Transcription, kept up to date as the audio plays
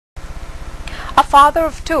A father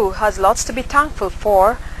of two has lots to be thankful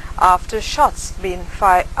for after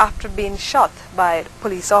being shot by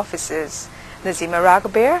police officers. Nazima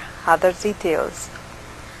Ragaber had the details.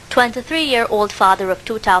 23-year-old father of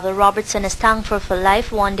two Tavel Robertson is thankful for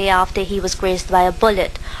life one day after he was grazed by a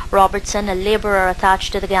bullet. Robertson, a laborer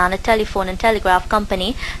attached to the Guyana Telephone and Telegraph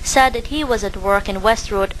Company, said that he was at work in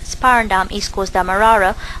West Road, Sparendam, East Coast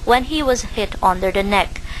Damarara, when he was hit under the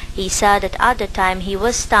neck. He said that at the time he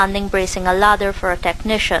was standing bracing a ladder for a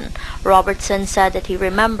technician. Robertson said that he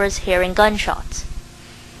remembers hearing gunshots.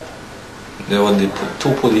 There were the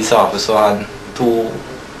two police officers had two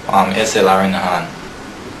SLR in the hand.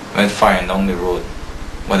 Went firing down the road.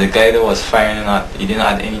 But the guy that was firing at, he didn't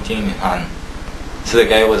have anything in his hand. So the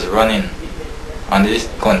guy was running and they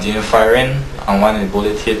continued firing, and one of the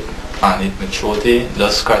bullet hit and hit my throat,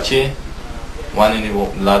 just scratchy. One in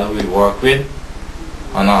the ladder we work with,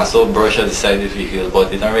 and also brush at the side of the vehicle, but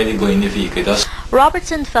they don't really go in the vehicle. Just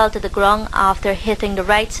Robertson fell to the ground after hitting the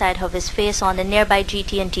right side of his face on the nearby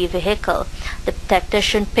GT&T vehicle. The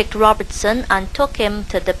technician picked Robertson and took him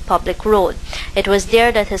to the public road. It was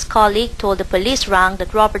there that his colleague told the police rank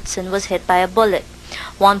that Robertson was hit by a bullet.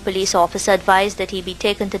 One police officer advised that he be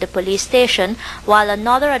taken to the police station, while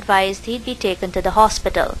another advised he'd be taken to the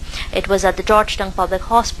hospital. It was at the Georgetown Public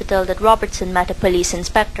Hospital that Robertson met a police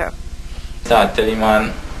inspector. I tell him,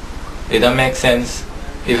 man, it don't make sense.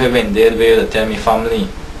 If I've been dead, where to tell me family,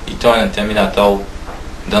 he trying to tell me that out,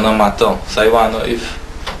 don't matter. So I want to know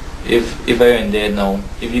if I been dead now,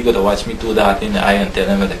 if you got to watch me do that in the eye and tell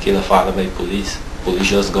them that I kill a father by police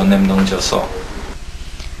just gun them down just so.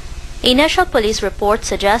 Initial police report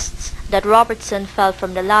suggests that Robertson fell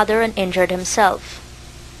from the ladder and injured himself.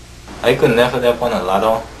 I could never get up on a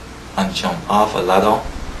ladder and jump off a ladder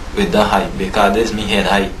with the height, because this is me head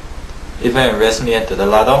height. If I rest me head to the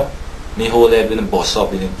ladder, my whole head will bust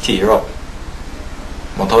up, it will tear up.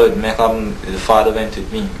 But how it make up, the father went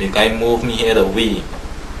with me, because I move me head away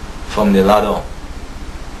from the ladder.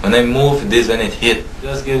 When I move, this when it hit.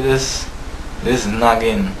 Just give this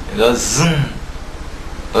nagging, it just zoom,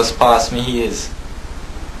 just past me ears.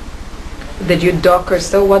 Did you duck or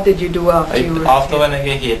so? What did you do after you were After hit? when I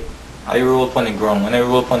get hit, I roll upon the ground. When I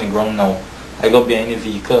roll upon the ground now, I got behind the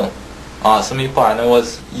vehicle. So my partner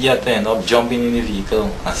was yet to end up jumping in the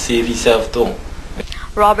vehicle and save himself too.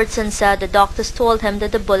 Robertson said the doctors told him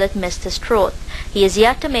that the bullet missed his throat. He is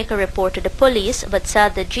yet to make a report to the police, but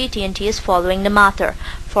said that GT&T is following the matter.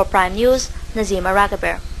 For Prime News, Nazima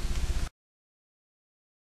Ragaber.